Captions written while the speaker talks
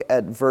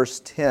at verse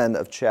 10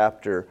 of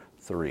chapter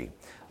 3.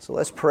 So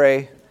let's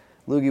pray.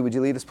 Lugie, would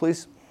you lead us,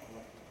 please?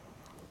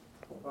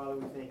 Father,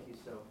 we thank you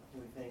so.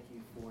 We thank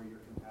you for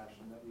your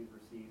compassion that we've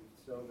received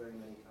so very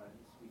many times.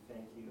 We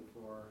thank you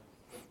for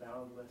the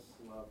boundless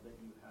love that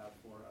you have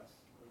for us.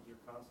 And your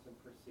constant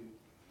pursuit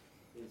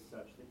is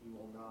such that you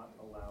will not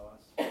allow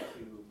us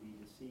to be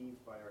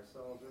deceived by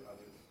ourselves or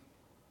others,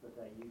 but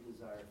that you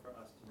desire for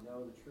us to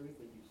know the truth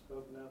that you've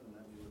spoken of and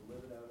that we would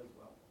live it out as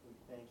well. We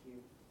thank you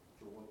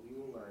for what we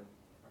will learn,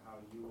 for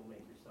how you will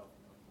make yourself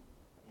known.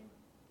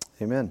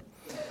 Amen. Amen.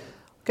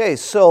 Okay,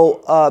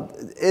 so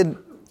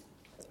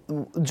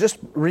just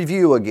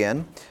review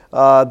again.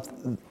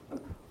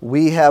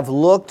 We have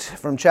looked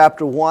from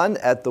chapter 1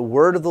 at the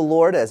word of the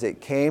Lord as it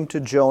came to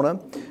Jonah.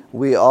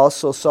 We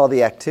also saw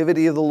the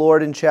activity of the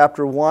Lord in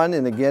chapter 1,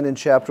 and again in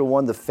chapter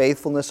 1, the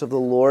faithfulness of the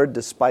Lord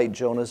despite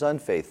Jonah's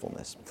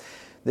unfaithfulness.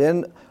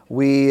 Then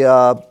we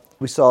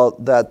saw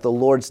that the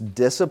Lord's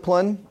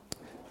discipline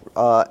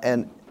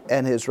and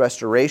his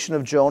restoration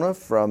of Jonah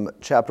from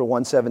chapter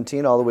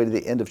 1:17 all the way to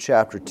the end of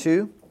chapter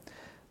 2.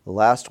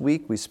 Last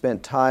week we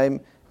spent time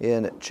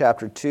in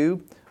chapter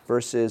 2,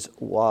 verses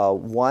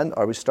 1,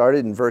 or we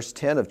started in verse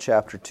 10 of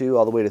chapter 2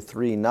 all the way to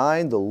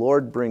 3:9. The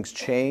Lord brings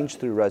change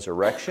through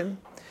resurrection.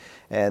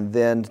 And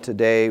then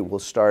today we'll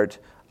start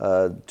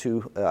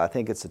I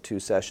think it's a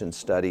 2-session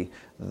study,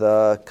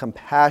 the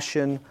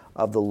compassion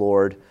of the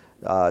Lord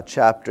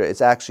chapter. It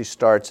actually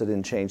starts, I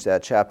didn't change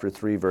that, chapter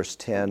 3, verse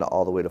 10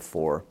 all the way to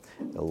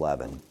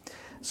 4:11.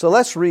 So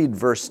let's read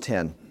verse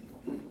 10.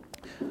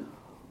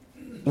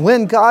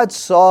 When God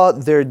saw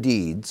their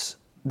deeds,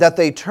 that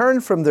they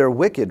turned from their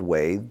wicked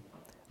way,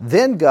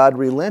 then God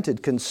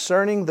relented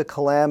concerning the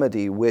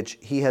calamity which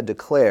he had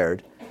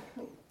declared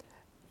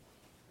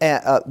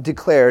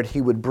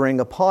he would bring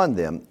upon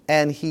them,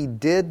 and he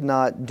did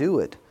not do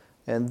it.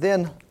 And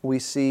then we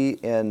see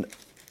in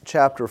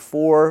chapter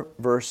 4,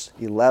 verse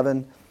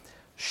 11,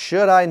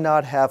 should I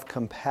not have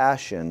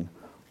compassion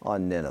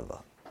on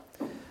Nineveh?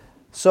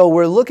 So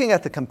we're looking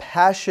at the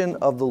compassion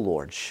of the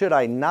Lord. Should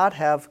I not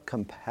have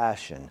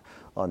compassion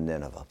on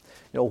Nineveh?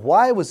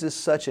 Why was this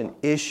such an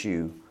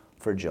issue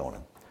for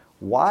Jonah?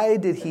 Why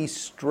did he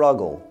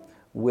struggle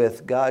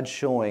with God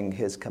showing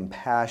his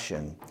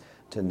compassion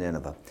to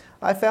Nineveh?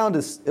 I found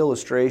this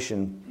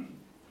illustration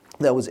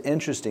that was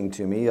interesting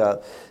to me.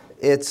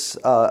 It's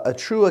a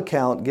true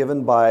account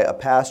given by a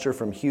pastor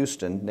from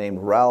Houston named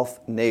Ralph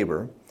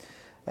Neighbor.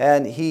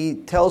 And he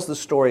tells the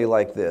story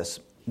like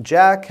this.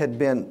 Jack had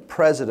been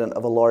president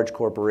of a large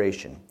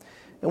corporation.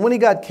 And when he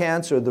got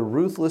cancer,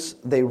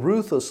 they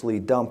ruthlessly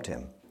dumped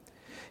him.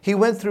 He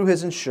went through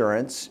his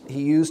insurance,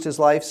 he used his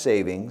life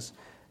savings,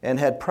 and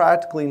had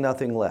practically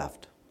nothing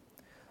left.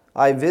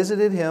 I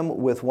visited him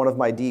with one of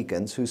my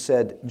deacons who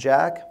said,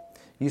 Jack,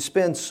 you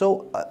speak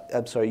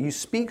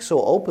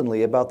so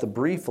openly about the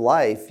brief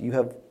life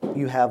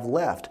you have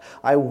left.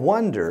 I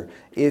wonder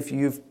if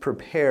you've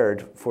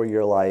prepared for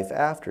your life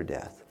after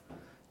death.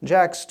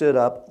 Jack stood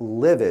up,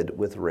 livid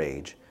with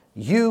rage.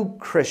 You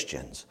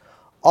Christians,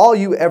 all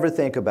you ever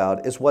think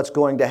about is what's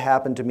going to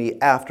happen to me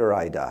after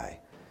I die.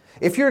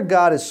 If your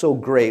God is so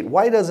great,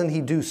 why doesn't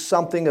he do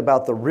something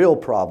about the real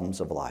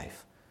problems of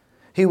life?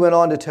 He went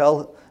on to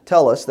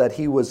tell us that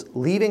he was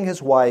leaving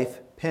his wife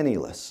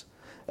penniless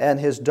and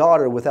his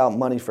daughter without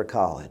money for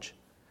college.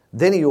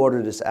 Then he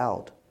ordered us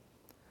out.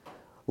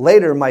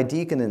 Later, my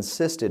deacon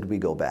insisted we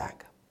go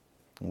back.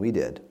 We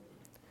did.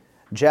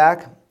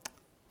 Jack,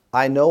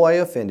 I know I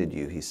offended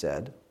you, he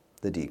said,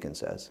 the deacon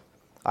says.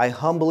 I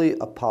humbly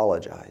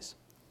apologize.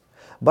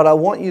 But I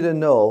want you to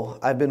know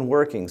I've been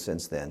working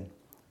since then.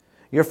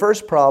 Your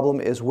first problem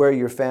is where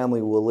your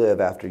family will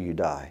live after you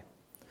die.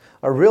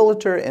 A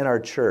realtor in our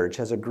church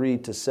has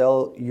agreed to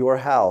sell your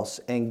house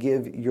and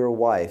give your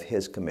wife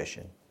his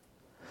commission.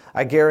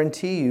 I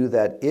guarantee you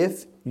that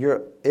if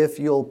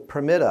you'll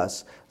permit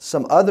us,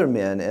 some other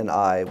men and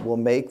I will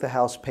make the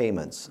house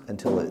payments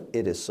until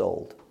it is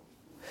sold.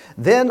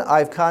 Then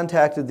I've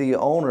contacted the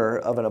owner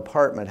of an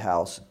apartment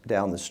house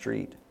down the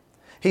street.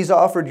 He's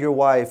offered your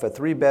wife a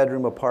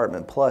 3-bedroom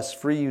apartment plus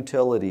free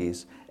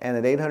utilities and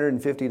an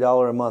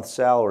 $850 a month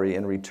salary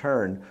in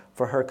return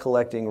for her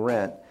collecting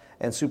rent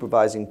and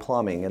supervising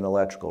plumbing and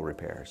electrical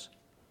repairs.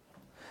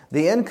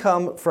 The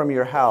income from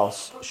your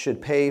house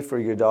should pay for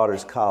your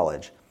daughter's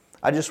college.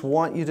 I just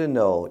want you to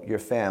know your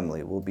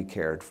family will be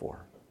cared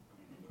for.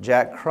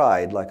 Jack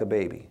cried like a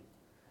baby.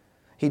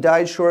 He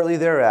died shortly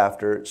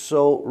thereafter,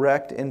 so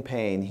wrecked in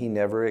pain he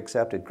never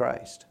accepted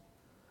Christ.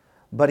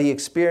 But he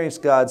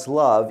experienced God's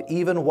love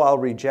even while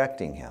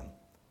rejecting him.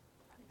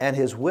 And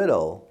his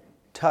widow,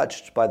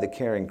 touched by the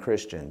caring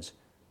Christians,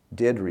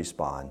 did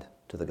respond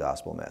to the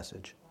gospel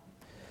message.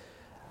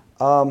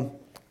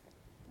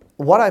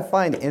 What I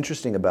find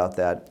interesting about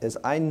that is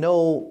I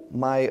know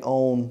my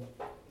own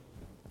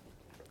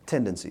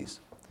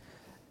tendencies.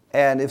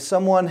 And if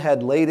someone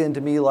had laid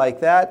into me like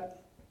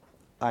that,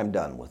 I'm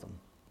done with them.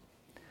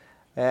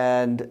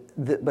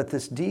 But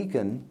this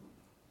deacon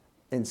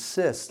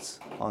insists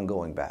on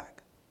going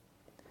back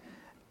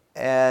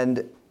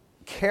and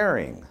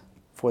caring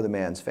for the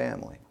man's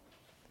family.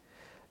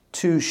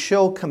 to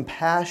show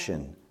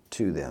compassion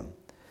to them.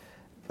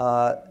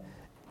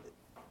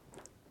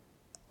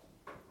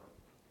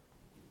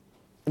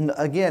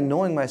 Again,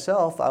 knowing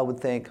myself, I would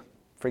think,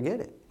 forget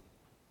it.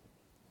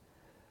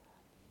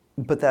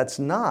 But that's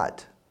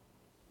not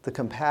the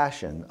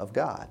compassion of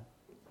God.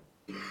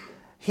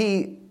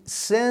 He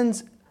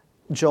sends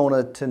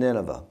Jonah to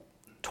Nineveh.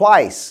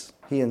 Twice,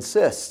 he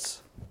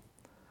insists.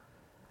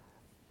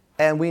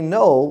 And we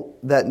know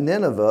that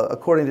Nineveh,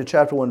 according to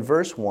chapter 1,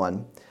 verse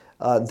 1,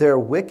 their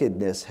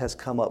wickedness has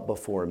come up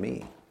before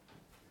me.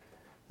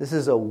 This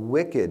is a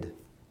wicked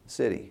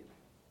city,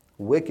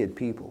 wicked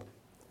people.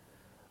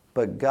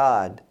 But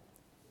God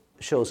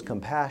shows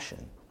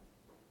compassion.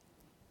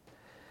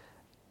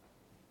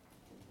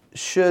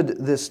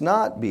 Should this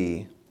not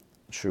be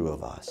true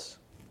of us?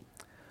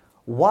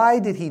 Why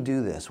did he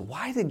do this?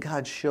 Why did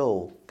God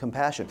show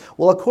compassion?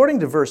 Well, according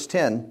to verse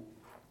 10,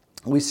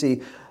 we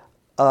see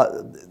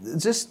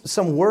just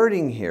some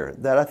wording here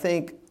that I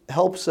think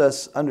helps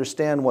us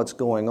understand what's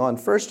going on.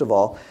 First of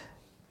all,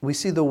 we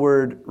see the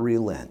word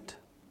relent.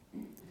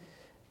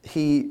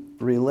 He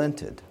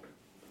relented.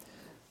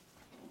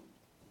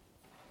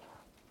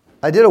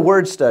 I did a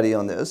word study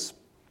on this,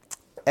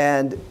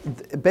 and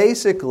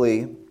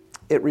basically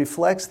it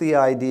reflects the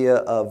idea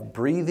of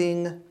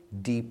breathing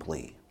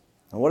deeply.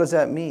 And what does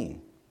that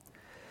mean?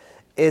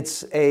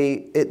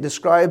 It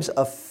describes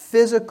a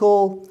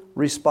physical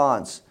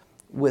response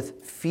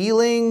with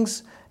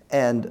feelings,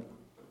 and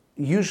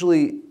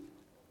usually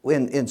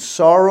in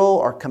sorrow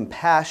or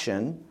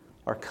compassion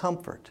or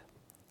comfort.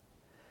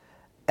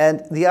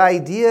 And the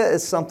idea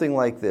is something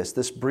like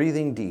this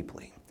breathing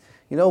deeply.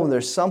 You know, when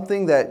there's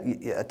something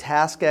a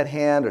task at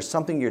hand or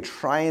something you're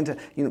trying to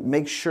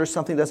make sure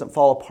something doesn't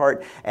fall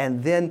apart,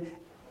 and then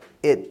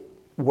it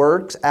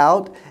works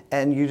out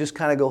and you just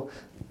kind of go,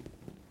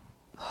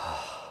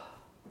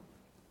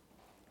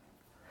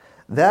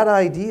 that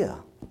idea,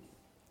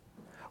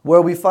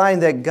 where we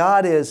find that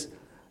God is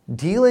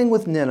dealing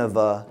with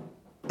Nineveh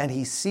and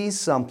he sees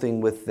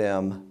something with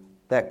them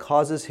that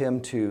causes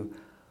him to...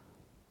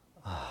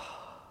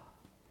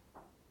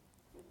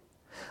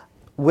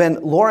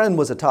 When Lauren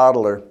was a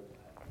toddler,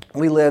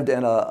 we lived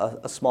in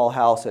a small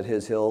house at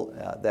His Hill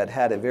that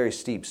had a very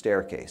steep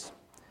staircase.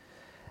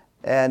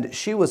 And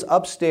she was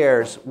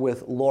upstairs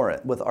with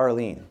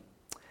Arlene.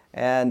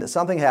 And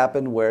something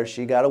happened where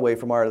she got away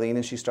from Arlene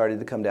and she started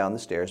to come down the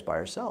stairs by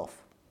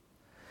herself.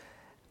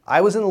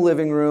 I was in the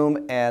living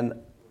room and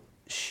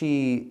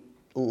she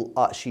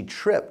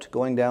tripped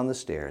going down the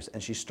stairs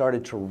and she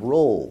started to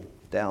roll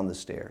down the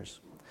stairs.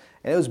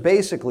 And it was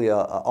basically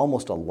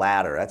almost a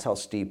ladder. That's how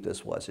steep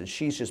this was. And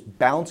she's just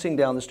bouncing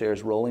down the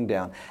stairs, rolling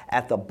down.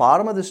 At the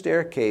bottom of the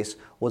staircase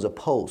was a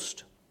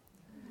post.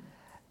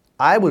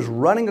 I was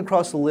running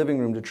across the living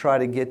room to try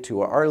to get to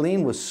her.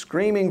 Arlene was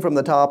screaming from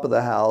the top of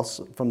the house,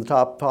 from the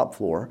top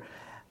floor.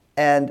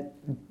 And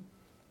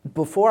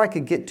before I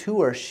could get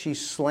to her, she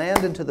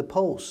slammed into the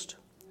post.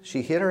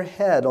 She hit her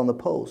head on the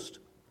post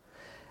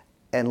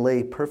and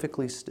lay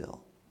perfectly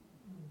still.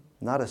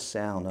 Not a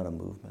sound, not a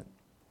movement.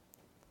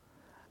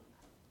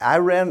 I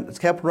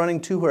kept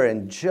running to her,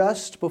 and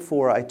just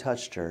before I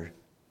touched her,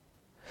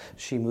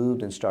 she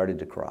moved and started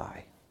to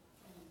cry.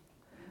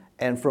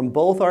 And from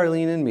both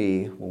Arlene and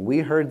me, when we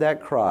heard that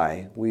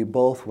cry, we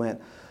both went,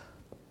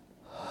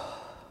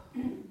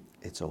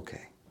 it's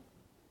okay.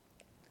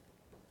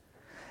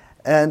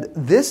 And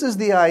this is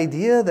the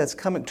idea that's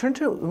coming. Turn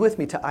with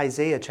me to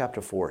Isaiah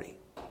chapter 40.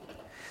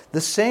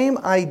 The same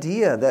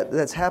idea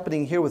that's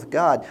happening here with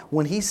God.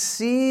 When he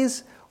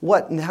sees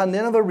how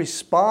Nineveh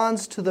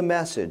responds to the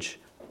message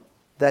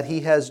that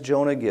he has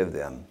Jonah give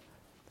them,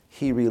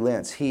 he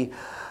relents. It's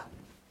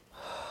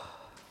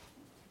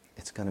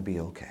going to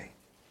be okay.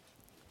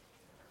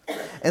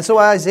 And so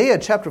Isaiah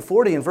chapter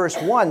 40 and verse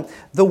 1,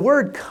 the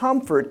word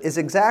comfort is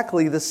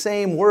exactly the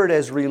same word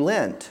as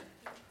relent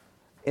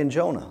in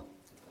Jonah.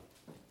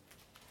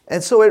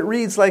 And so it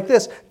reads like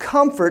this: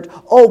 comfort,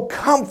 oh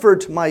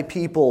comfort my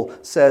people,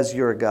 says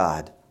your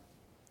God.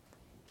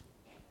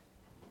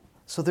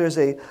 So there's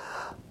a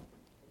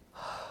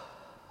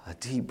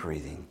deep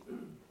breathing.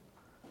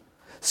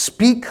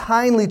 Speak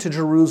kindly to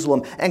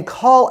Jerusalem and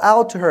call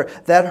out to her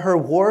that her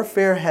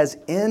warfare has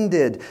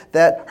ended,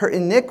 that her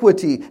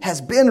iniquity has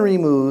been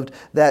removed,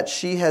 that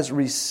she has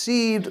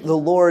received the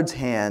Lord's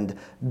hand,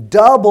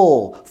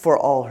 double for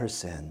all her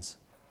sins.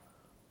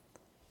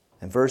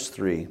 And verse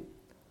 3,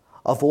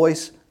 a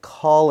voice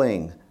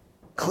calling,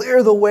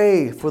 clear the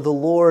way for the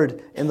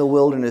Lord in the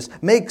wilderness,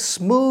 make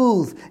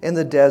smooth in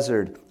the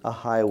desert a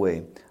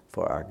highway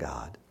for our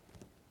God.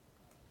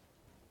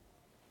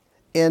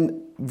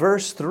 In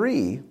verse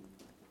 3,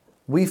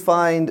 we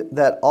find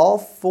that all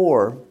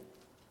four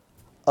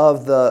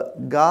of the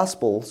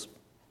Gospels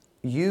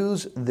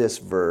use this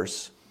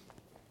verse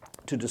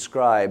to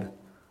describe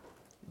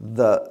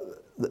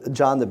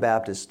John the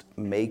Baptist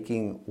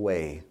making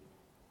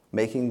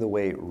the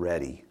way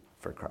ready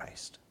for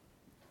Christ.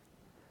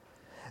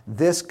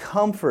 This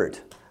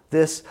comfort,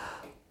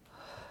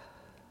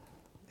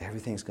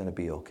 everything's going to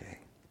be okay.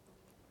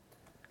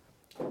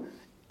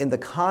 in the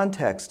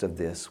context of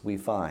this, we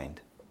find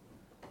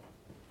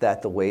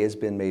that the way has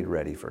been made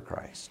ready for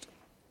Christ.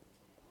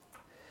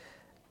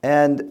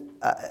 And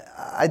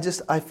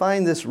I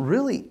find this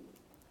really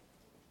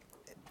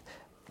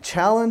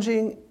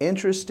challenging,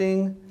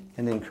 interesting,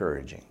 and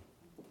encouraging.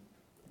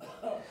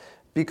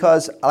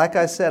 Because, like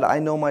I said, I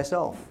know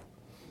myself.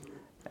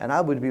 And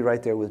I would be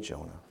right there with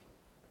Jonah.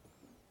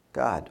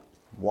 God,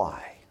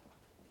 why?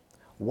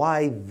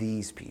 Why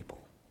these people?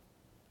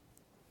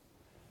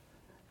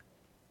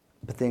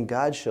 But then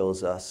God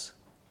shows us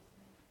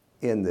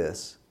in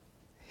this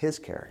His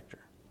character.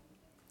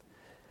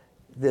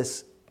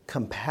 This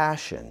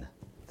compassion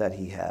that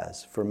He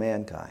has for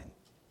mankind.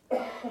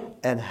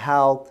 And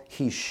how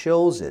He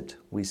shows it,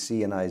 we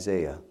see in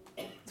Isaiah,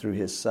 through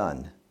His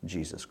Son,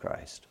 Jesus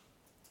Christ.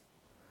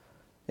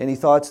 Any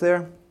thoughts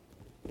there?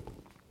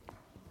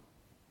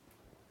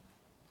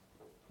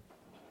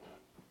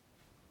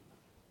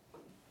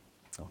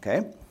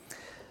 Okay.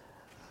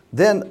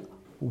 Then,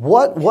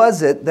 what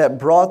was it that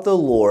brought the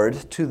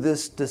Lord to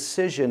this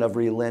decision of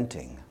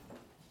relenting?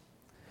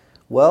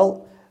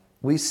 Well,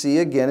 we see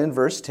again in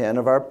verse 10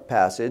 of our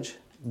passage,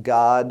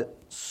 God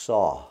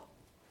saw.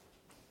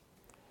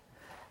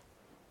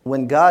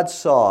 When God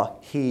saw,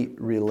 He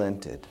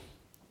relented.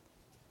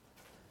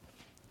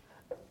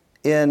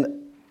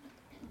 In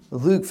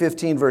Luke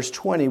 15, verse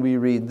 20, we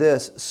read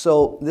this.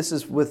 So this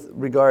is with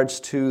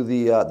regards to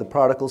the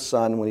prodigal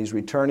son when he's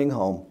returning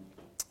home.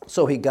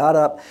 So he got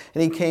up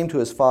and he came to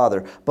his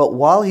father. But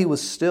while he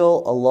was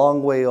still a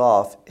long way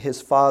off,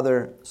 his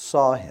father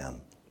saw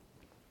him,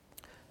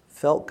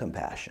 felt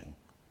compassion.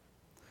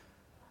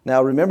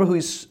 Now remember who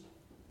he's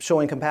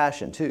showing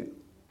compassion to.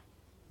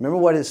 Remember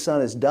what his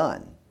son has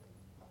done.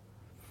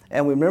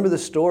 And we remember the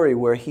story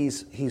where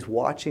he's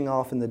watching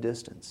off in the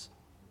distance.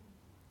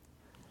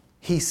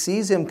 He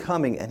sees him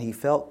coming and he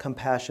felt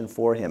compassion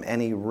for him.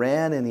 And he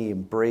ran and he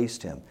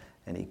embraced him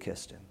and he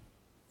kissed him.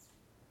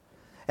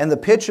 And the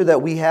picture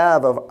that we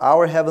have of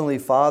our Heavenly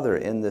Father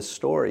in this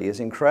story is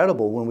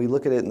incredible when we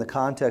look at it in the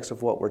context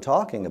of what we're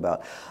talking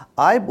about.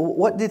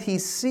 What did He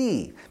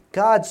see?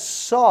 God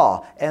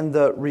saw, and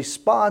the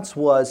response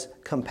was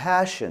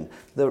compassion.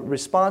 The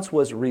response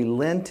was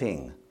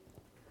relenting.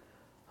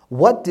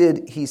 What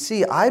did He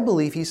see? I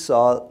believe He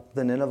saw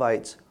the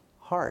Ninevites'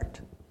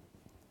 heart.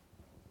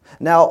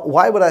 Now,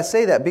 why would I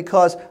say that?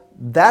 Because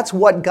that's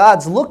what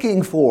God's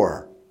looking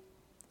for.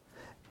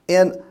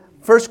 In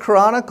 1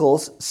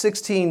 Chronicles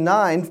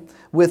 16:9,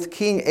 with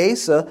King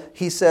Asa,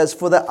 he says,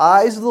 "For the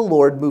eyes of the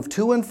Lord move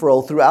to and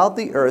fro throughout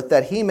the earth,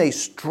 that He may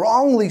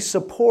strongly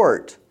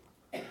support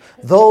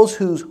those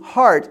whose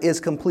heart is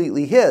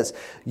completely His.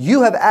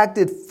 You have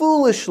acted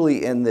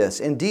foolishly in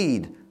this.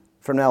 Indeed,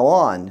 from now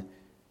on,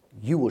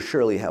 you will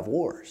surely have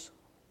wars."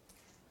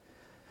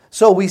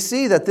 So we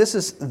see that this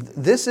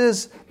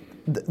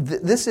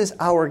is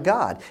our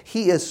God.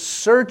 He is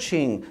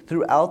searching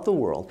throughout the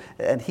world,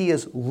 and He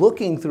is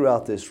looking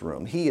throughout this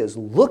room. He is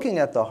looking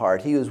at the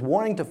heart. He is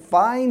wanting to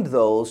find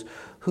those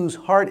whose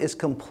heart is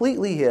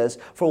completely His.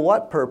 For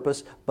what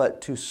purpose?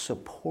 But to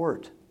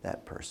support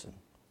that person.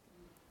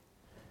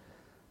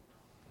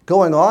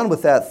 Going on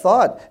with that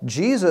thought,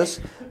 Jesus,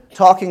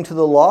 talking to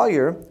the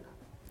lawyer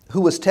who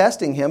was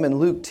testing Him in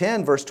Luke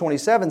 10, verse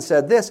 27,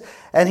 said this,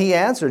 "And He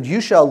answered, 'You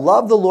shall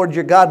love the Lord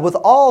your God with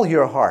all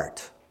your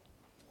heart,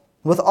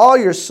 with all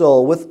your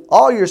soul, with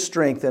all your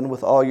strength, and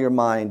with all your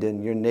mind,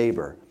 and your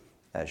neighbor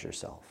as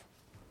yourself.'"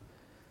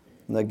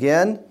 And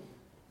again,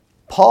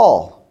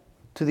 Paul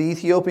to the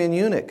Ethiopian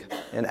eunuch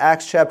in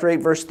Acts chapter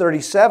 8, verse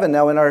 37.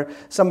 Now in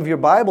some of your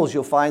Bibles,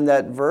 you'll find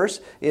that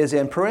verse is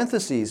in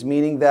parentheses,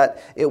 meaning that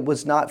it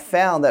was not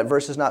found, that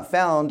verse is not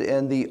found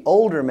in the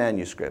older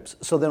manuscripts.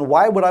 So then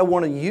why would I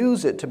want to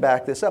use it to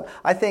back this up?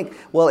 I think,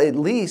 well, at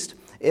least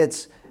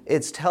it's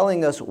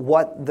telling us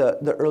what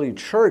the early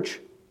church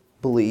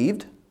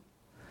believed.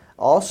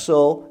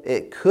 Also,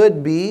 it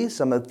could be,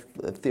 some have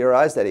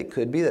theorized that it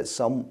could be that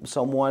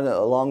someone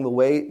along the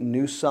way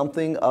knew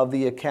something of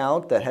the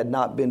account that had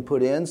not been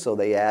put in, so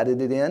they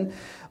added it in.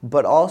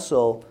 But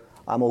also,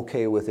 I'm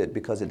okay with it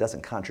because it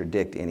doesn't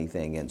contradict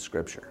anything in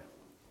Scripture.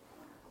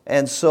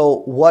 And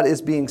so, what is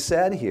being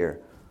said here?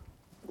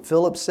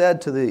 Philip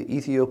said to the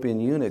Ethiopian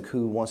eunuch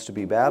who wants to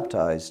be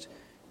baptized,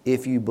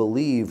 "If you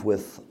believe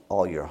with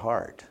all your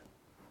heart,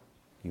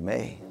 you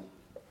may."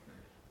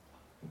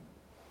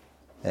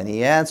 And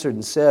he answered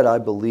and said, "I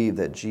believe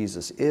that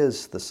Jesus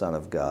is the Son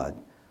of God."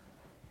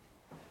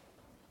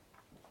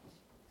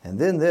 And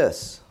then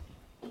this,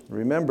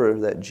 remember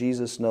that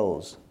Jesus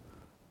knows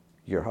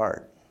your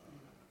heart.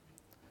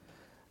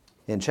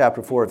 In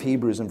chapter 4 of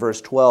Hebrews in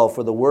verse 12,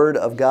 "For the word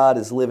of God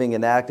is living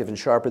and active and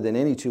sharper than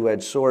any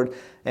two-edged sword,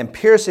 and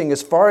piercing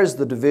as far as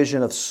the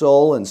division of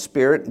soul and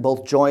spirit,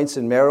 both joints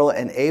and marrow,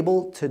 and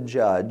able to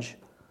judge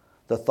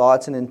the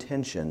thoughts and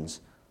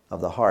intentions of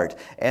the heart.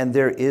 And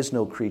there is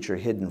no creature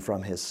hidden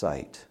from His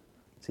sight."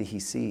 See, He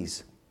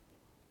sees.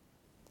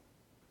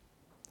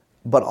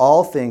 "But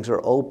all things are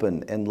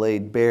open and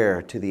laid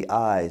bare to the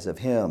eyes of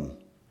Him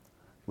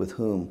with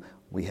whom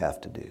we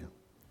have to do."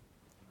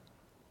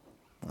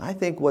 I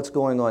think what's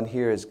going on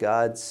here is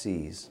God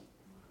sees.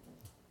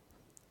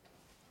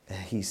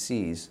 He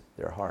sees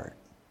their heart.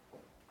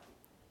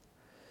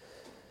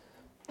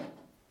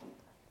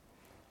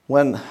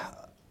 When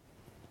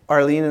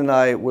Arlene and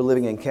I were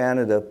living in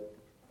Canada,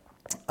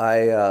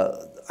 I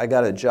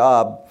got a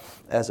job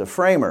as a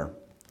framer.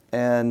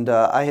 And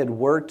I had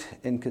worked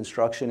in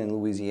construction in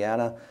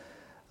Louisiana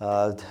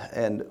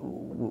and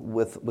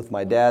with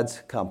my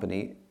dad's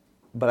company,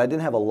 but I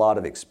didn't have a lot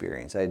of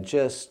experience. I had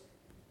just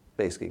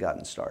basically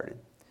gotten started.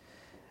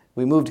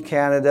 We moved to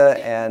Canada,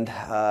 and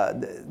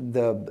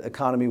the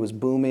economy was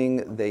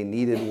booming. They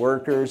needed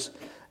workers,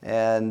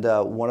 and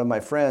one of my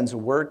friends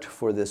worked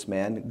for this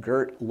man,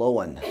 Gert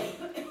Lowen,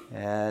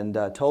 and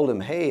told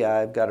him, hey,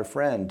 I've got a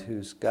friend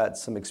who's got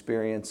some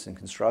experience in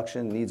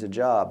construction, needs a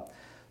job.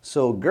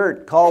 So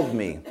Gert called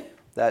me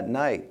that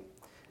night,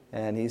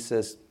 and he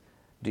says,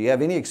 do you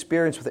have any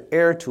experience with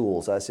air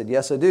tools? I said,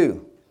 yes, I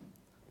do.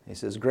 He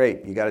says,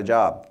 great, you got a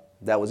job.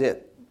 That was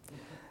it.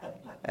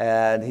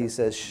 And he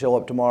says, show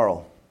up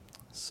tomorrow.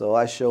 So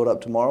I showed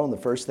up tomorrow, and the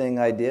first thing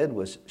I did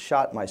was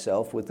shot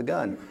myself with the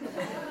gun.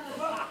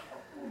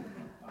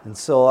 And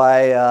so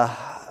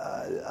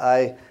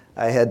I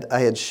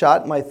had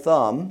shot my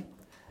thumb.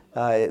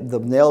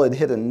 The nail had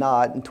hit a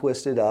knot and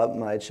twisted up,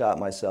 and I had shot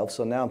myself.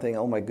 So now I'm thinking,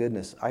 oh my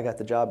goodness, I got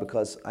the job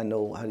because I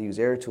know how to use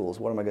air tools.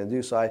 What am I going to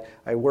do? So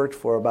I worked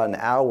for about an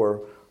hour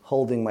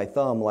holding my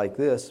thumb like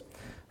this.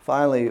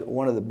 Finally,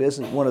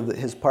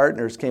 his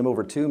partners came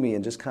over to me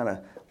and just kind of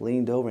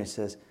leaned over and he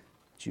says,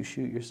 did you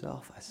shoot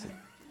yourself? I said,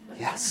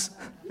 yes.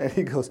 And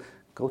he goes,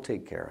 go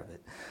take care of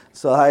it.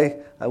 So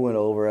I went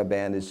over, I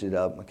bandaged it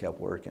up, and I kept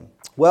working.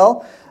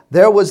 Well,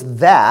 there was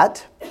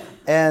that.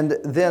 And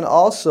then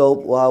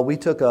also, we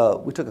took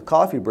a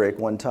coffee break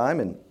one time,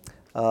 and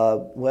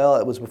it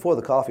was before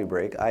the coffee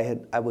break.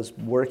 I was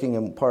working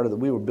in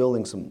we were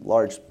building some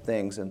large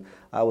things, and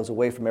I was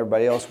away from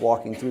everybody else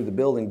walking through the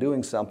building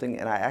doing something,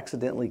 and I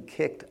accidentally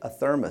kicked a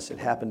thermos. It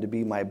happened to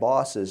be my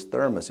boss's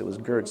thermos. It was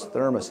Gert's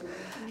thermos.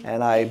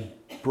 And I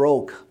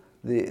broke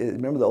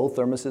remember the old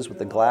thermoses with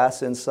the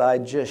glass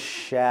inside? Just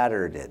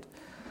shattered it.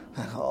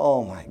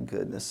 Oh my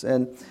goodness.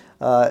 And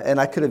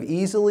I could have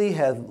easily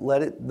have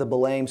let the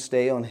blame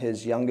stay on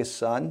his youngest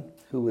son,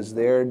 who was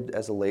there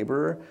as a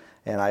laborer,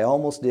 and I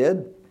almost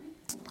did.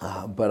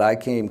 But I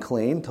came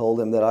clean, told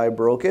him that I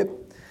broke it.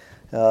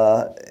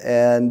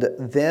 And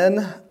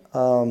then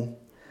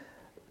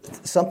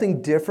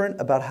something different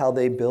about how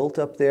they built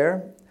up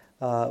there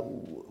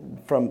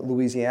from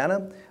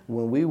Louisiana.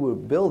 When we were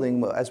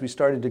building, as we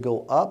started to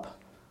go up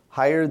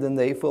higher than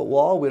the 8-foot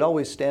wall, we'd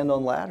always stand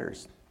on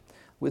ladders.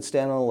 We'd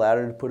stand on a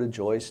ladder to put a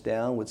joist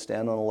down. We'd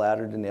stand on a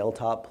ladder to nail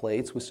top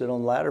plates. We'd sit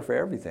on a ladder for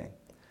everything.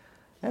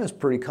 And it was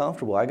pretty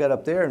comfortable. I got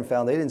up there and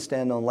found they didn't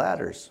stand on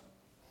ladders.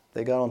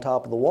 They got on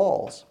top of the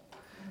walls.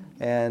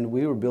 And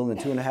we were building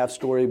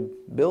 2.5-story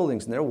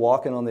buildings, and they're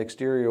walking on the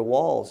exterior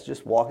walls,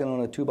 just walking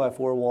on a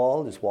 2x4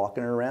 wall, just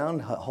walking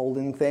around,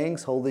 holding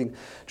things, holding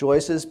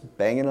joists,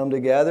 banging them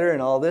together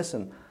and all this.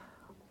 And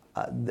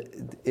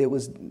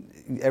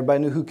everybody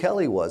knew who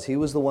Kelly was. He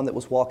was the one that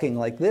was walking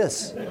like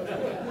this.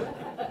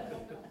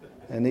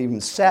 And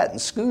even sat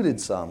and scooted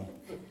some.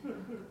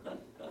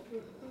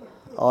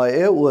 But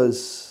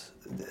here's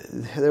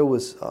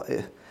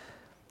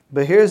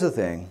the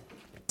thing.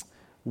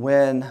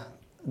 When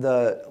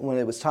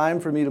it was time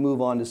for me to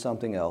move on to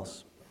something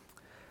else,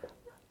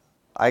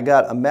 I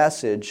got a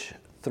message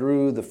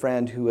through the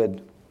friend who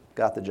had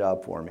got the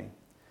job for me.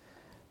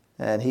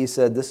 And he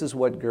said, this is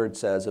what Gert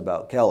says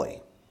about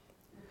Kelly.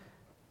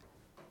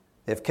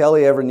 If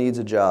Kelly ever needs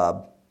a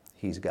job,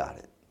 he's got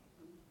it.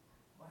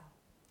 Wow.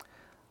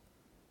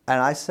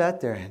 And I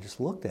sat there and just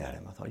looked at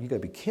him. I thought, you got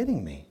to be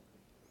kidding me.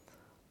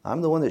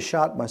 I'm the one that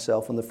shot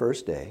myself on the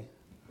first day,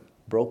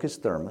 broke his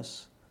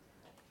thermos,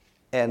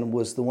 and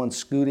was the one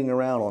scooting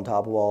around on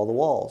top of all the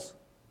walls.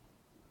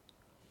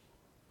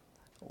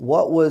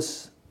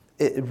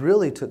 It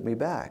really took me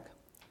back.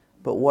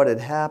 But what had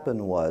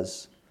happened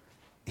was,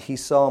 he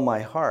saw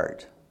my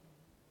heart,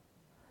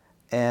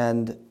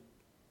 and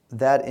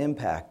that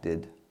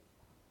impacted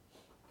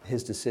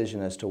his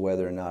decision as to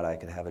whether or not I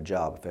could have a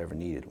job if I ever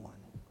needed one.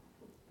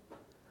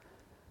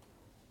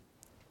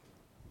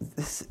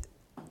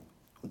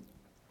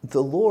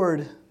 The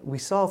Lord, we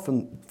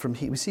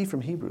see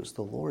from Hebrews,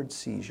 the Lord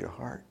sees your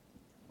heart.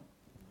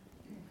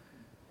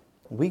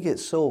 We get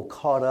so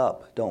caught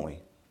up, don't we,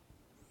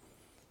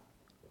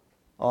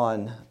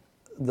 on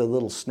the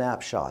little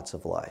snapshots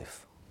of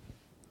life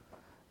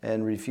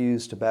and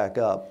refuse to back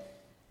up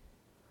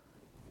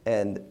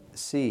and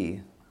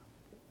see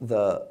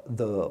the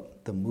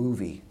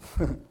movie,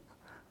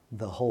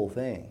 the whole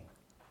thing.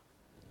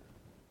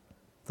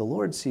 The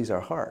Lord sees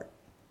our heart.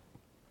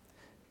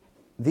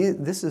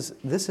 This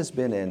has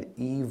been an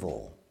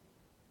evil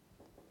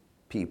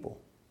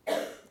people.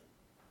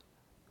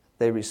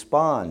 They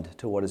respond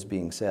to what is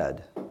being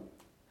said,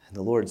 and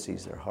the Lord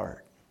sees their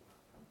heart.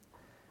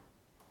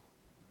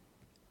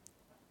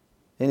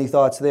 Any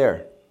thoughts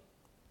there?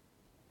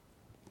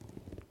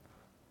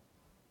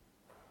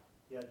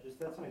 Yeah,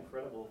 that's an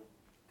incredible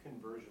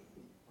conversion.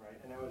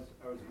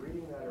 was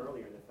reading that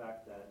earlier, the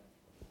fact that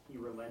he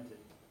relented.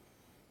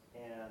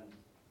 And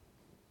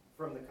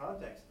from the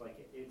context, like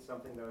it's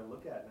something that I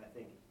look at and I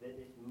think that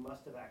it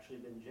must have actually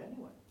been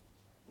genuine.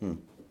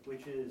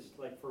 Which is,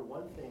 like, for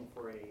one thing,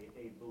 for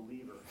a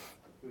believer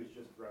who is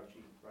just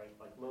grouchy, right?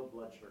 Like low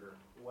blood sugar,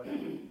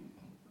 whatever.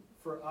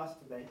 For us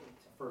to then,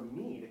 for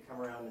me to come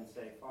around and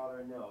say,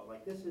 Father, no,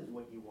 like this is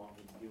what you want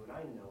me to do, and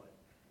I know it.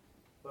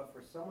 But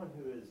for someone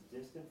who is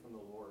distant from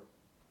the Lord,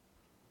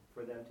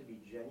 for them to be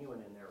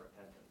genuine in their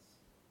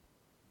repentance.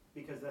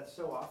 Because that's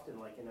so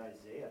often, like in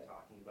Isaiah,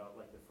 talking about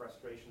like the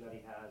frustration that he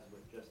has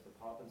with just the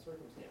pomp and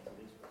circumstance of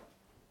Israel.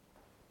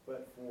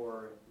 But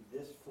for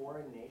this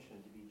foreign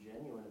nation to be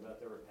genuine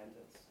about their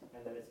repentance,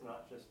 and that it's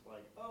not just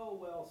like, oh,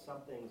 well,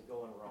 something's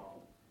going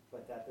wrong,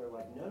 but that they're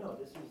like, no,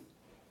 this is,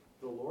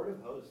 the Lord of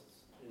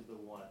hosts is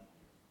the one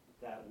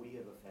that we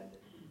have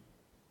offended.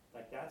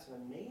 Like, that's an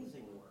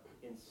amazing work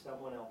in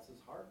someone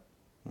else's heart,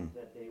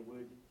 that they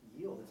would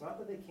yield. It's not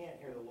that they can't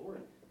hear the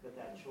Lord, but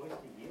that choice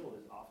to yield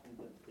is often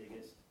the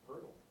biggest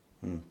hurdle,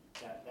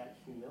 that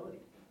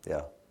humility.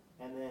 Yeah.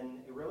 And then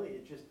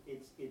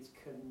it's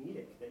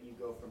comedic that you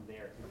go from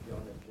there to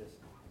Jonah just,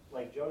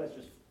 like Jonah's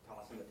just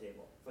tossing the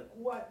table. It's like,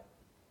 what?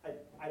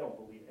 I don't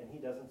believe it. And he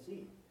doesn't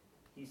see.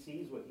 He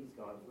sees what he's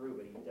gone through,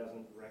 but he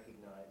doesn't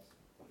recognize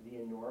the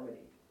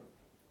enormity.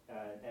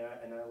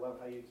 And I love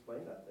how you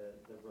explain that,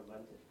 the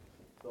relenting,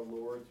 the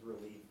Lord's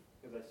relief.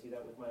 Because I see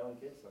that with my own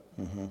kids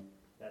sometimes.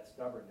 That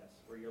stubbornness,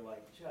 where you're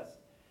like,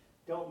 just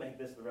don't make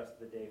this the rest of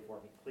the day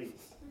for me,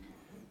 please.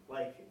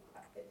 Like,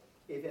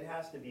 if it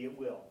has to be, it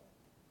will.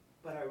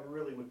 But I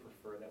really would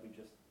prefer that we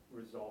just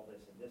resolve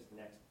this in this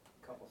next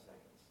couple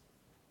seconds.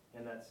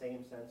 And that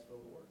same sense for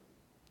the Lord.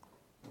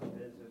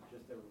 There's just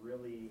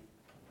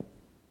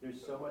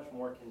there's so much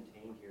more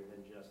contained here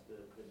than just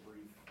the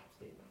brief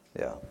statements.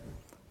 Yeah.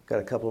 Got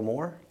a couple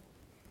more?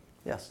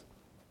 Yes.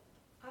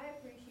 I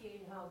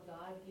appreciate how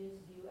God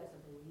gives you as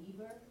a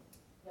believer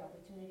the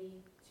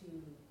opportunity to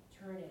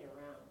turn it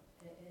around.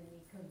 And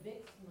he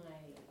convicts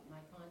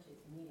my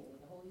conscience immediately.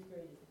 The Holy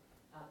Spirit is,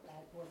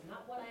 that was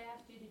not what I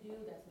asked you to do.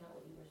 That's not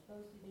what you were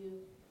supposed to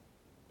do.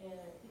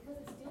 And because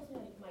it steals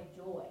my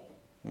joy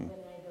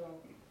when I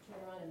don't turn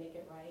around and make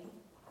it right.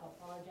 I'll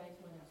apologize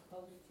when I'm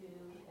supposed to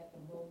at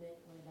the moment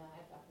when I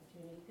have the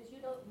opportunity. Because you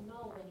don't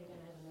know when you're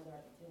going to have another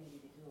opportunity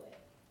to do it.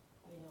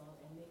 And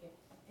make it.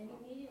 And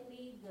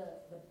immediately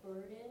the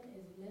burden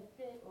is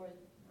lifted, or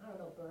I don't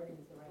know if burden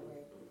is the right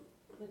word,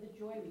 but the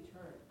joy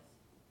returns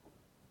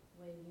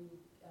when you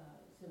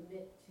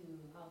submit to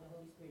how the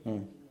Holy Spirit is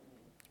working in you.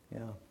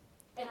 Yeah.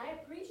 And I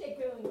appreciate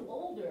growing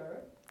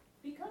older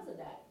because of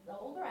that. The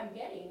older I'm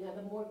getting, and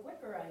the more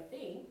quicker I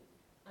think,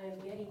 I'm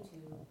getting to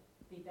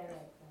be better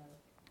at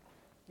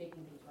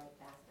making things right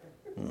faster.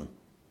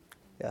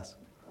 Yes.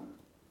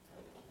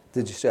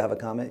 Did you still have a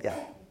comment? Yeah.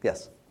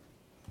 Yes.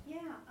 Yeah,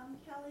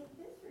 Kelly,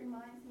 this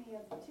reminds me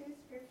of two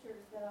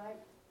scriptures that I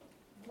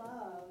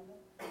love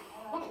and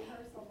I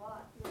rehearse a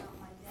lot throughout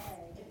my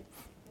day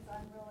because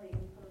I'm really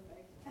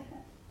imperfect.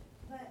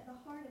 But the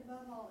heart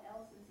above all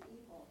else is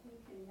evil. Who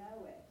can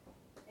know it?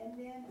 And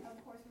then,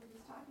 of course, we're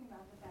just talking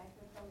about the fact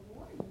that the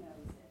Lord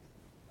knows it.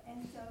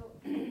 And so,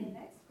 in the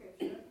next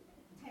scripture,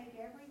 take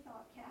every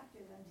thought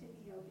captive unto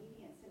the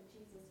obedience of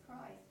Jesus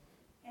Christ.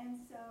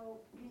 And so,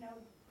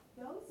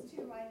 those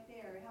two right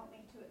there help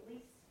me to at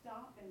least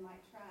stop in my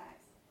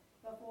tracks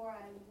before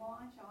I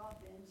launch off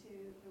into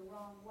the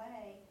wrong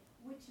way,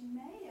 which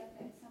may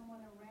affect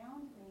someone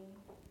around me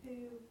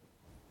who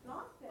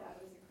thought that I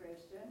was a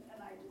Christian and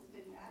I just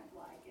didn't act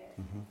like it,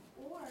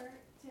 or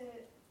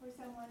for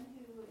someone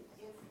who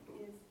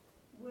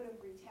would have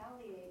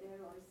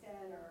retaliated or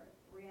said or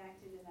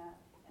reacted in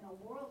a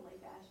worldly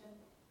fashion,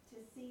 to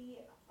see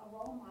a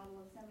role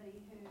model of somebody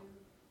who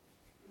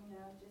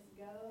just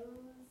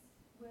goes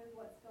with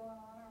what's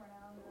going on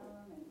around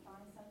them and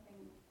finds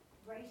something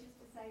gracious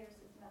to say or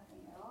says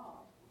nothing at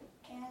all.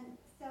 And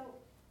so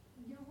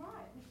you're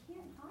right, we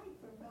can't hide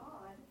from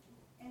God.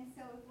 And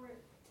so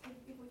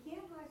if we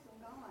can't hide from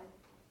God,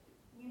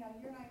 you're not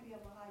going to be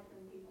able to hide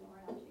from people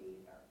around you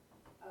either,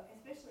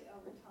 especially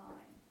over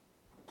time.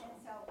 And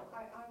so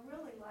I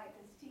really like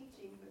this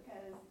teaching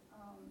because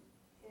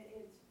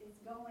it's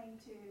going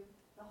to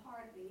the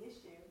heart of the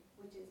issue,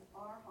 which is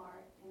our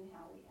heart and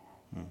how we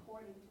act,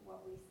 according to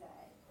what we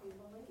say we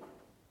believe.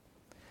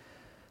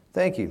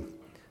 Thank you.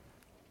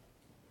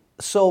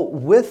 So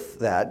with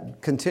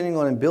that, continuing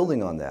on and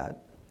building on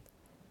that,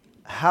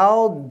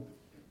 how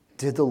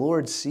did the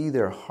Lord see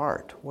their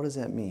heart? What does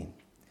that mean?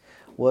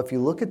 Well, if you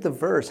look at the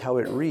verse, how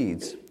it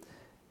reads,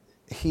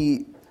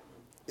 it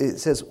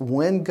says,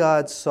 when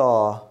God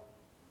saw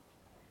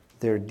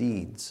their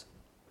deeds.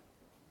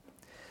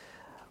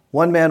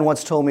 One man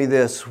once told me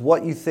this: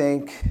 what you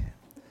think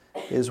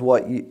is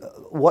what you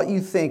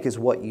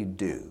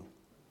do,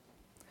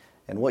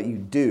 and what you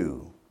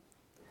do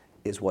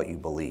is what you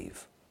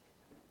believe.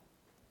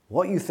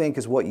 What you think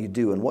is what you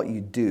do, and what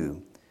you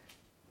do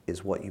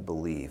is what you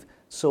believe.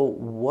 So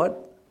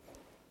what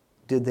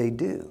did they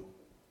do?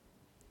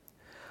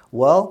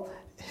 Well,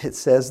 it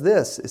says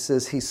this. It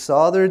says, he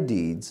saw their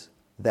deeds,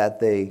 that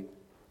they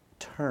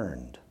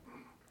turned.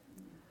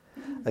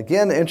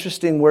 Again,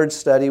 interesting word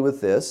study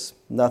with this.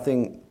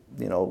 Nothing,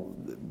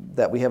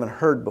 that we haven't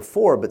heard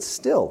before, but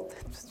still,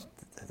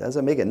 it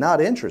doesn't make it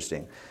not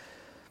interesting.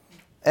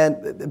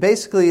 And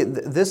basically,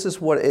 this is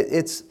what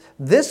it's.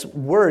 This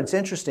word's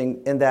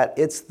interesting in that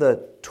it's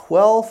the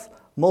 12th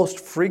most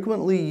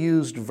frequently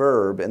used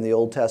verb in the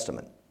Old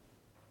Testament.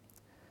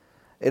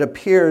 It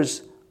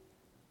appears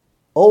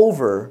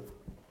over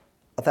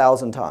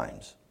 1,000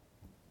 times.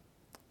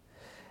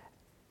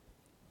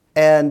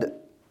 And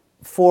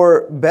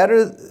for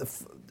better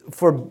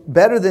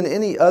than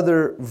any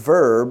other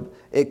verb,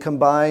 it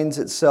combines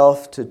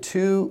itself to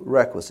two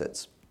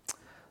requisites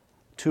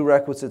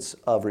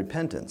of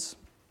repentance.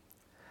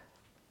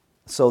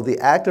 So the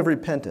act of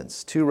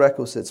repentance, two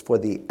requisites for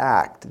the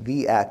act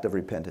of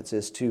repentance,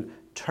 is to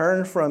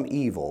turn from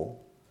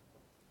evil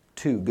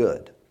to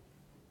good.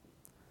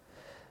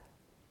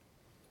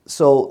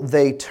 So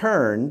they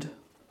turned,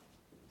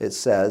 it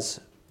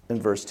says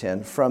in verse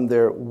 10, from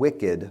their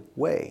wicked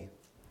way.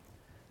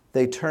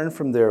 They turned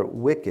from their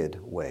wicked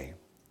way.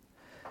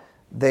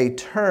 They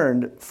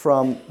turned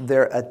from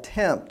their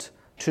attempt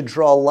to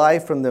draw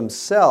life from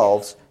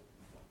themselves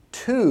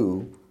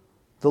to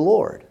the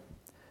Lord.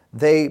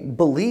 They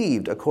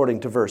believed, according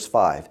to verse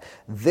 5.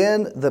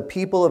 Then the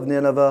people of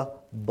Nineveh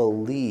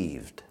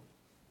believed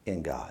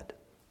in God.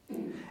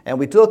 And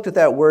we looked at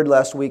that word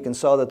last week and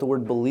saw that the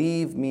word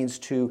believe means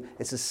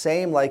it's the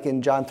same like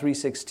in John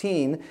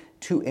 3:16,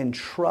 to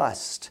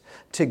entrust,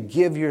 to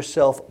give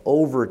yourself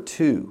over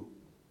to.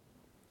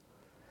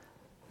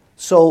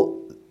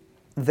 So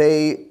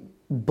they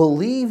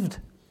believed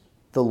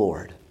the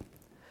Lord.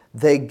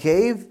 They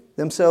gave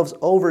themselves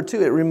over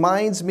to. It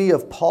reminds me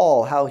of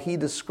Paul, how he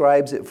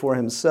describes it for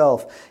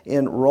himself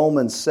in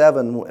Romans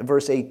 7,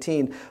 verse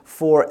 18.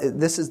 For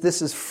this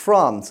is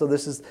from. So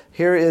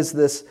here is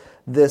this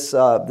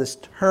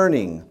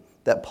turning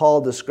that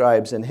Paul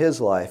describes in his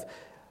life.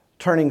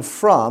 Turning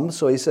from,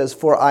 so he says,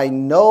 for I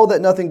know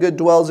that nothing good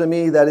dwells in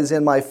me, that is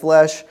in my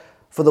flesh,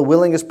 for the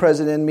willing is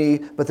present in me,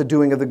 but the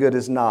doing of the good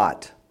is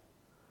not.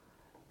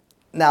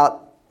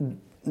 Now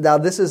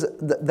this is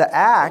the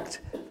act.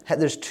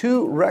 There's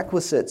two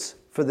requisites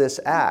for this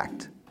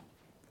act.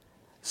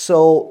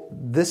 So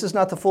this is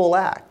not the full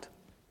act.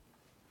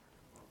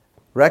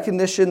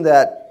 Recognition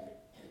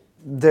that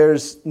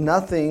there's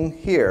nothing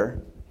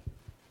here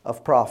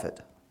of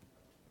profit.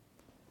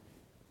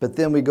 But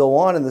then we go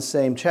on in the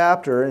same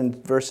chapter,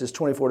 in verses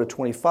 24 to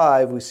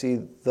 25, we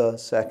see the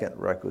second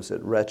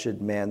requisite.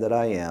 Wretched man that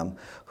I am,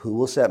 who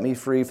will set me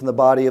free from the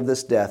body of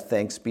this death?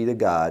 Thanks be to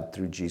God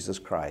through Jesus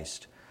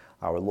Christ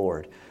our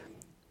Lord.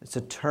 It's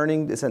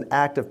an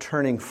act of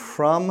turning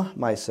from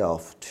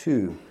myself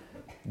to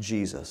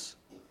Jesus.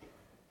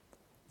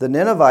 The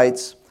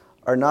Ninevites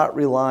are not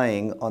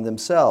relying on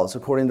themselves,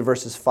 according to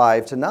verses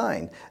 5 to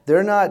 9.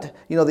 They're not,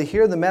 they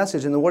hear the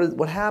message, and then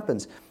what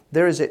happens?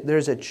 There's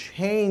a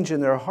change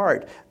in their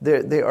heart.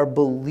 They are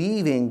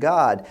believing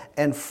God,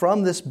 and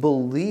from this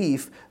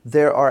belief,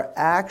 there are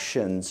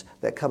actions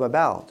that come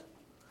about.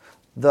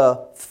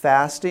 The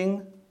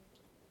fasting,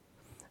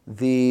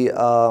 the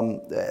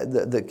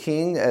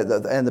king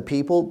and the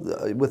people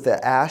with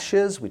the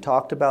ashes, we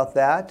talked about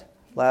that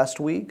last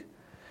week.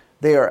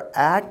 They are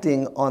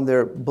acting on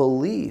their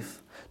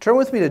belief. Turn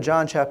with me to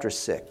John chapter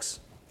 6.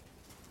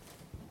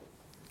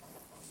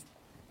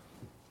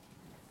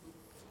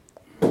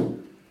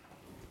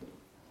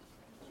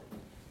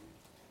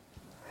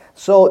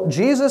 So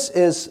Jesus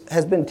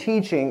has been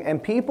teaching,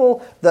 and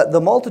people, the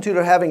multitude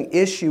are having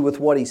issue with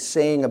what he's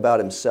saying about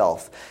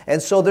himself.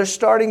 And so they're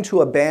starting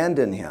to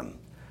abandon him.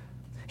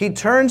 He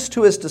turns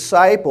to his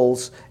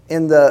disciples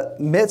in the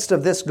midst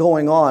of this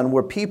going on,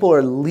 where people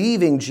are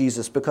leaving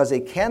Jesus because they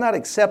cannot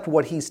accept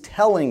what he's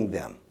telling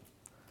them.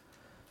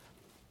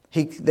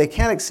 They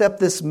can't accept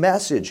this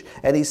message.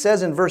 And he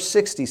says in verse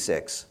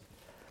 66,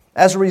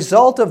 as a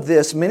result of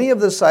this, many of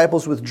the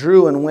disciples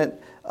withdrew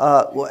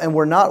and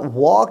were not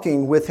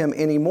walking with him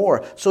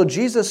anymore. So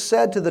Jesus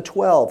said to the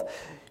 12,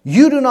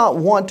 you do not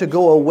want to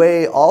go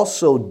away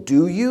also,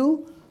 do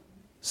you?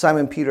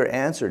 Simon Peter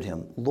answered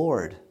him,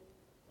 Lord,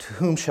 to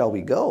whom shall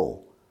we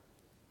go?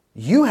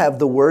 You have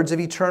the words of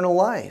eternal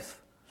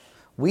life.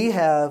 We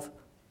have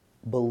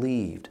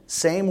believed.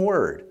 Same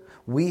word.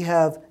 We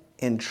have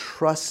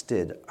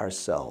entrusted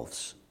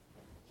ourselves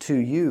to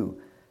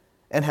you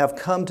and have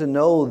come to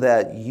know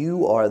that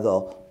you are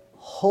the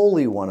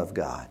Holy One of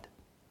God.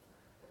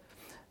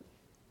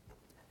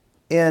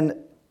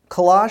 In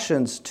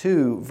Colossians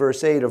 2,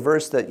 verse 8, a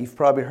verse that you've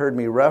probably heard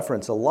me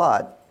reference a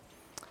lot,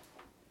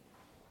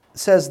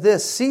 says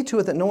this, see to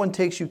it that no one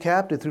takes you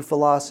captive through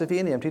philosophy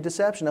and empty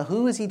deception. Now,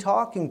 who is he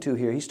talking to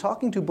here? He's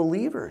talking to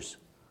believers.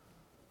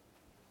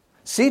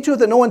 See to it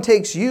that no one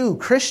takes you,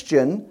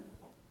 Christian,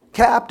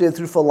 captive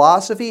through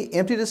philosophy,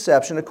 empty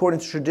deception, according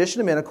to tradition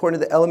of men, according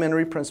to the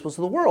elementary principles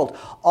of the world.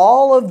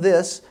 All of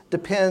this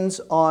depends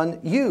on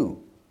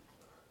you.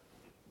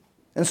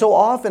 And so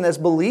often as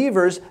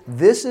believers,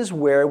 this is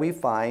where we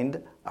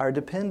find our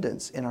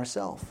dependence in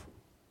ourselves.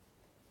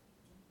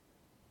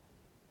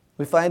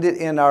 We find it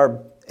in our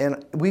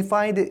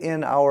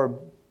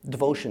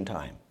devotion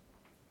time.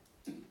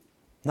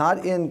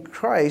 Not in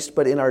Christ,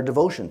 but in our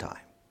devotion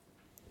time.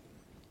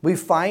 We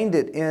find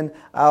it in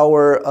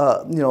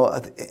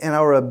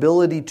our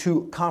ability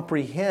to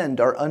comprehend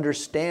or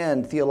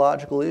understand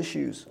theological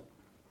issues.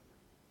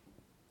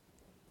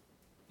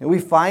 And we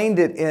find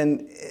it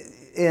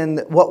in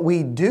what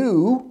we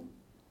do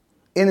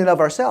in and of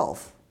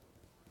ourselves.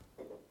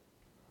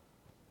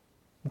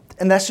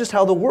 And that's just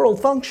how the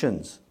world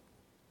functions.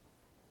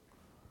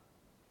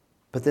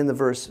 But then the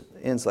verse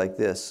ends like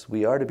this: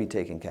 we are to be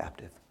taken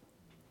captive.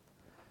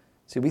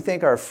 See, we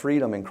think our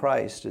freedom in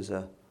Christ is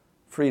a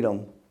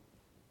freedom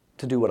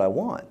to do what I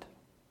want.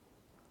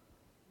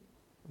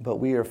 But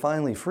we are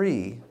finally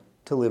free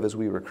to live as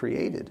we were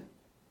created,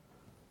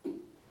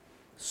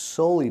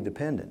 solely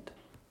dependent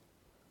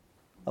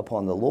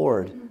upon the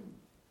Lord,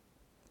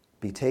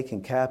 be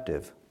taken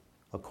captive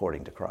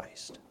according to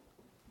Christ.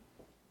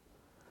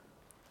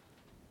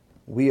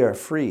 We are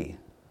free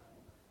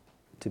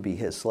to be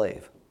His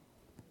slave.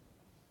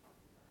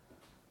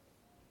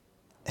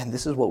 And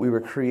this is what we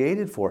were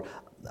created for.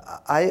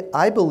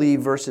 I believe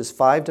verses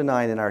 5 to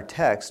 9 in our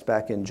text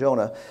back in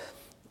Jonah,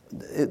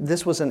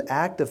 this was an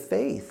act of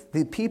faith.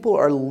 The people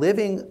are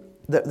living,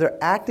 they're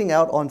acting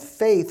out on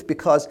faith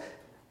because,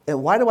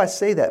 and why do I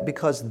say that?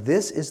 Because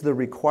this is the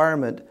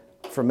requirement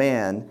for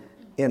man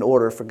in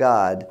order for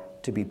God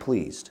to be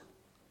pleased.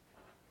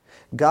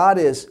 God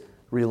is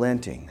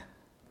relenting.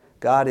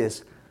 God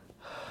is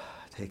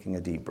taking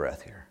a deep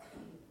breath here.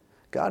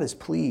 God is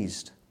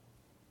pleased.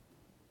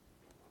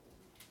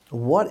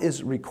 What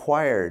is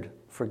required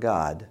for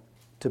God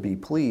to be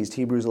pleased?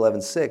 Hebrews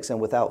 11:6, and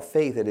without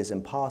faith it is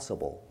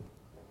impossible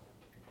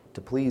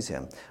to please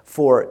Him.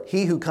 For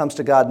he who comes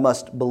to God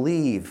must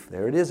believe,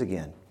 there it is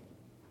again,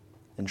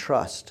 and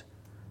trust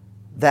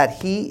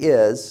that He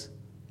is,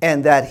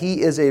 and that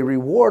He is a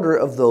rewarder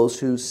of those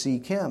who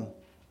seek Him.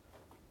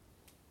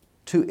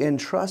 To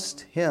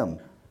entrust Him,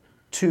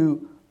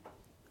 to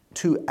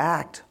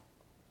act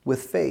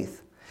with faith.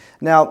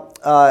 Now,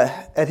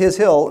 at His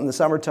Hill in the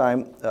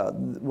summertime,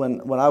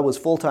 when I was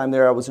full-time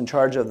there, I was in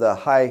charge of the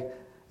high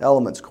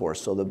elements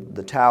course. So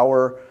the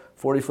tower,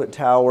 40-foot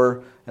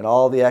tower, and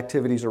all the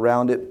activities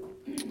around it.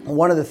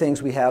 One of the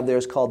things we have there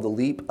is called the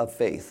Leap of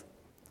Faith.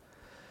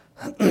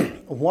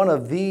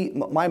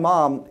 My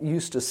mom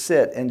used to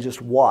sit and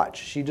just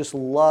watch. She just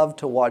loved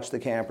to watch the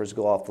campers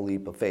go off the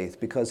Leap of Faith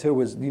because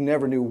you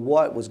never knew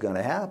what was going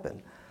to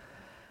happen.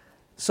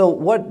 So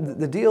what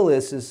the deal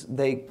is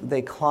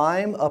they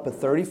climb up a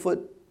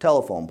 30-foot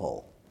telephone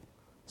pole,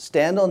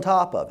 stand on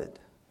top of it,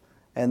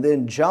 and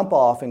then jump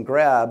off and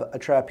grab a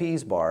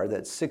trapeze bar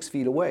that's 6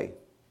 feet away.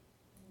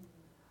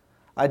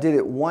 I did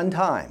it one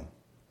time.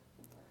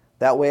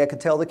 That way I could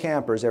tell the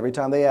campers every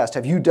time they asked,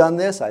 "Have you done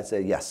this?" I'd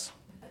say, "Yes."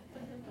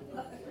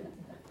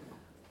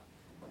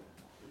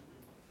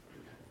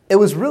 It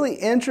was really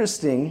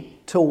interesting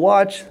to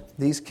watch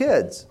these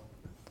kids.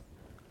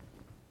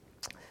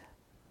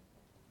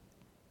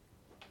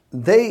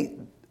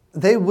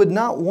 They would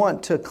not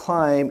want to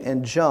climb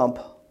and jump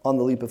on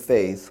the Leap of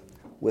Faith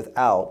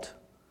without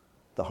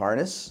the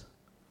harness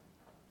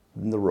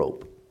and the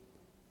rope.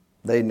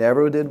 They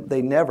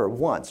never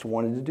once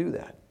wanted to do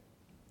that.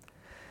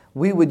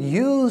 We would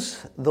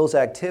use those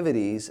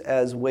activities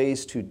as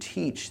ways to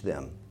teach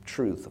them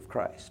truth of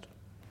Christ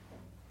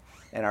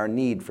and our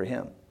need for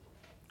Him.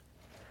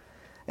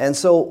 And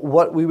so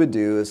what we would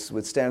do is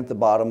we'd stand at the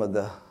bottom of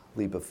the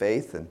Leap of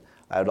Faith, and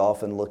I would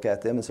often look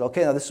at them and say,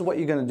 "Okay, now this is what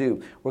you're going to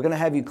do. We're going to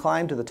have you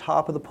climb to the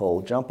top of the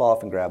pole, jump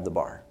off, and grab the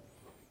bar.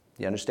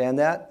 You understand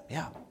that?"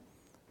 "Yeah."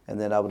 And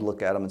then I would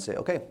look at them and say,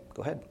 "Okay,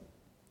 go ahead."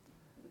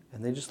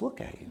 And they just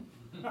look at you.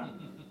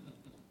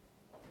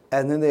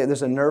 And then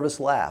there's a nervous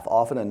laugh,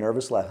 often a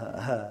nervous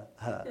laugh.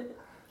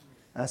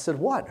 I said,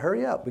 "What?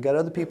 Hurry up. We got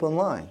other people in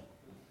line."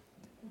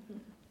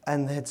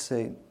 And they'd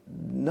say,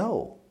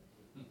 "No."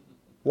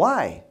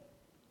 "Why?"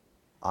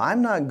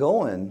 "I'm not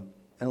going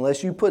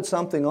unless you put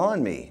something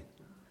on me."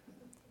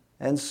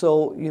 And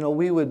so,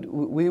 we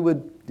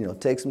would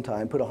take some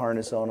time, put a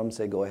harness on them, and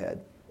say, "Go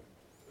ahead."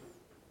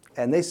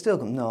 And they still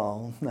go,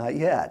 "No, not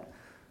yet."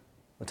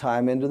 We'll tie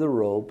them into the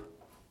rope,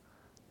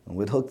 and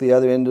we'd hook the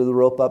other end of the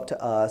rope up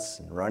to us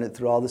and run it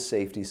through all the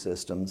safety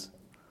systems.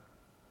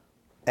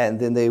 And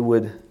then they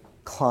would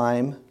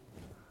climb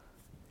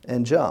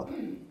and jump.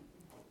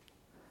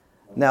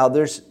 Now,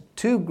 there's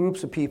two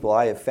groups of people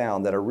I have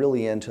found that are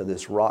really into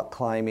this rock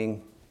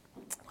climbing,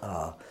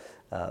 the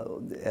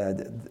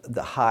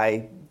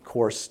high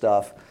course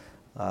stuff.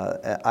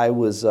 I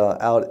was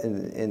out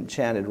in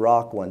Enchanted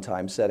Rock one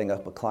time setting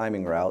up a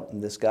climbing route,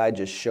 and this guy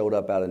just showed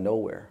up out of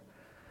nowhere.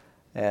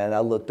 And I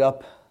looked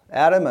up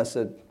at him. I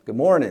said, "Good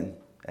morning."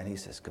 And he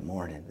says, "Good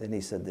morning." Then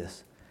he said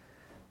this,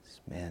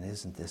 "Man,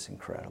 isn't this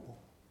incredible?"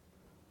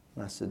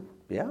 And I said,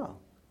 "Yeah."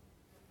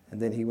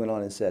 And then he went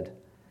on and said,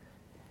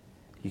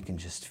 "You can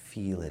just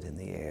feel it in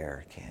the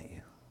air, can't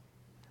you?"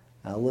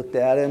 And I looked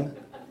at him,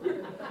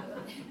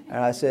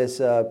 and I said, "It's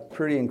a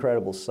pretty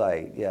incredible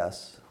sight,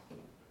 yes."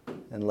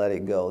 and let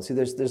it go. See,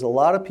 there's a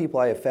lot of people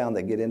I have found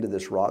that get into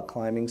this rock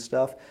climbing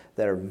stuff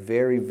that are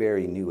very,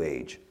 very new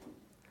age.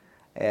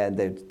 And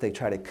they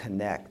try to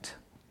connect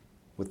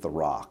with the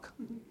rock.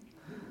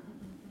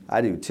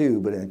 I do too,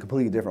 but in a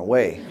completely different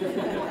way.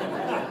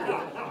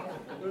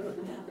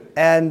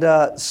 And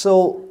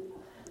so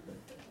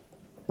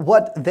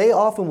what they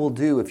often will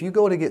do, if you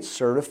go to get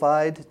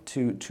certified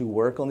to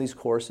work on these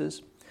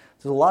courses,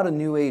 there's a lot of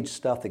new age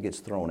stuff that gets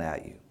thrown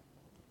at you.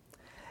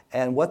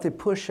 And what they're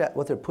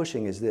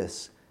pushing is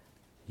this: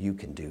 you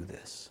can do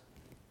this.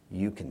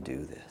 You can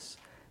do this.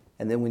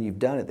 And then when you've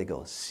done it, they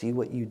go, see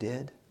what you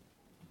did?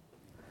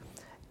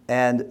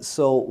 And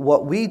so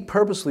what we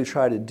purposely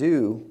try to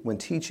do when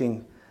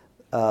teaching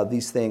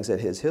these things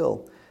at His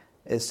Hill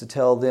is to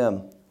tell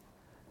them,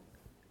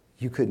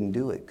 you couldn't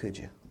do it, could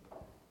you?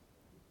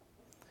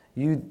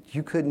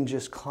 You couldn't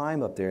just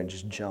climb up there and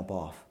just jump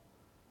off,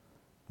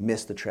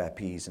 miss the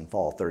trapeze and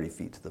fall 30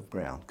 feet to the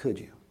ground, could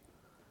you?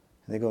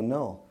 And they go,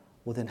 no.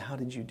 Well, then how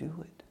did you do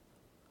it?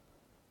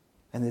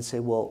 And they'd say,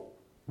 well,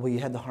 you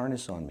had the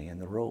harness on me and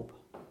the rope,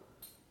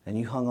 and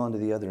you hung on to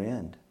the other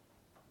end.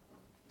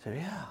 I said,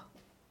 yeah.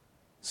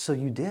 So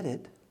you did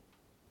it.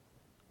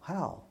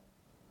 How?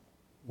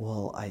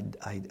 Well, I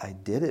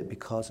did it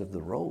because of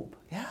the rope.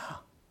 Yeah.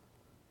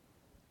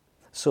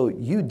 So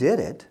you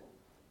did it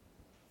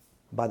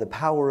by the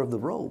power of the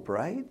rope,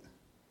 right?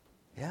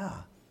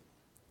 Yeah.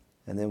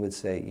 And then would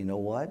say, you know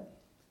what?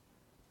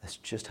 That's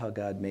just how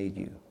God made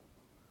you.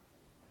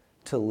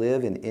 To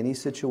live in any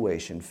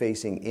situation,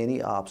 facing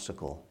any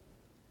obstacle,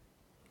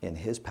 in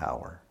His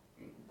power,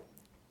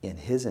 in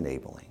His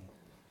enabling.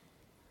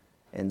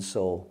 And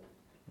so,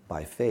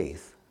 by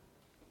faith,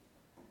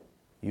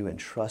 you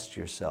entrust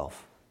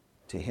yourself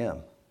to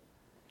Him,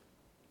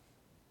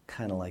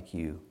 kind of like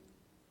you,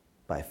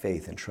 by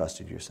faith,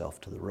 entrusted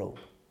yourself to the rope.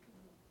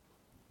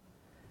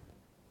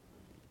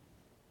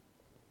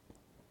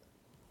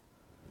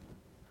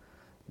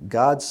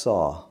 God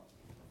saw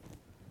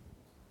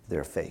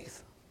their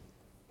faith,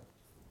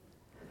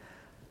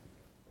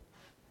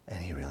 and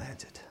He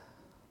relented.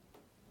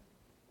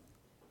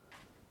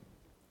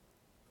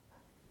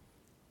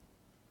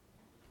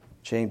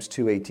 James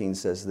 2:18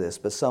 says this,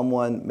 but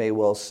someone may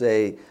well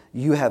say,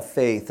 you have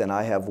faith and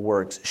I have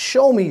works.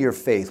 Show me your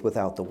faith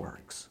without the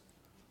works.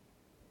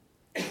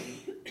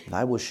 And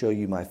I will show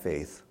you my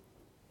faith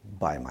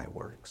by my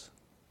works.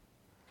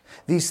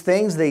 These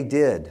things they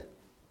did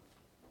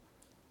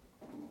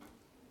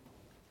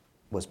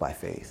was by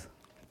faith.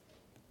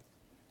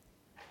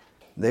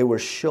 They were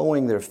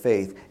showing their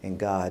faith, and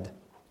God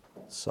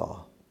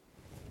saw.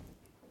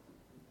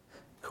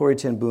 Corrie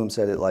ten Boom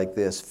said it like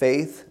this: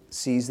 faith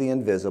sees the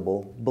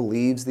invisible,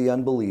 believes the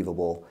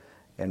unbelievable,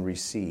 and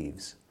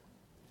receives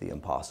the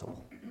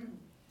impossible.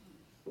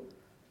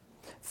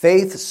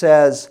 Faith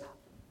says,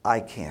 I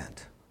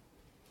can't.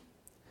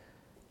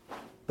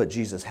 But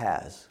Jesus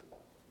has,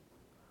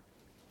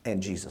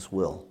 and Jesus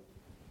will.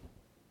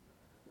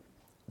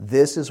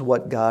 This is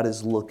what God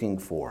is looking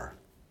for.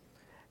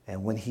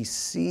 And when He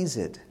sees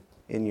it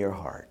in your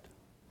heart,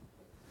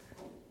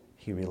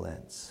 He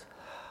relents.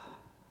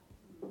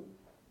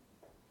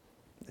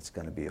 It's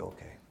going to be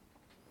okay.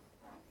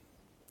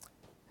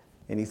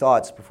 Any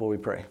thoughts before we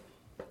pray?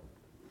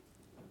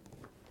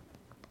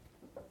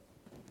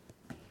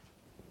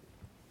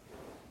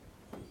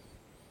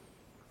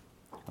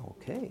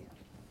 Okay.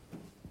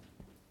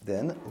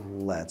 Then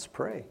let's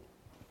pray.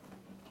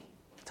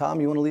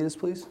 Tom, you want to lead us,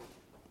 please?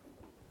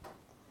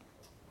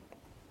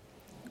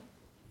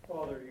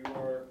 Father, you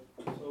are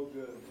so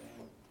good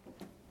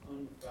and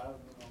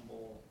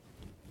unfathomable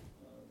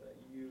that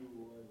you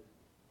would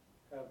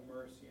have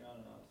mercy on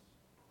us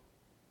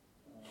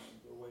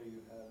the way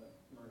you had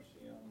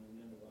mercy on the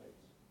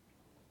Ninevites.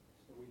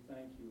 So we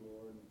thank you,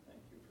 Lord, and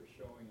thank you for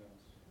showing us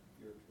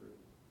your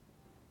truth.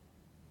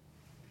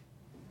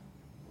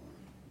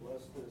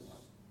 Bless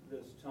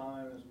this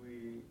time as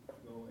we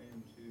go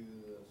into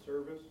the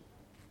service.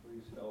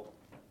 Please help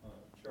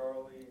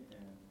Charlie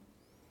and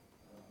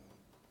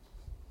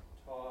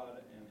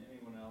Todd and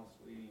anyone else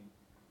leading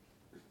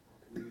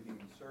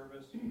the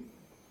service.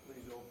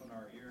 Please open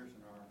our ears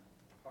and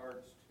our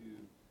hearts to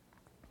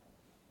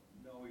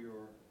know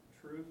your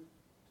truth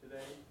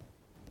today.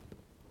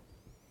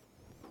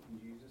 In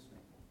Jesus'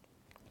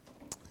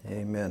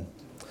 name. Amen.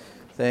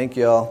 Thank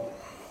you all.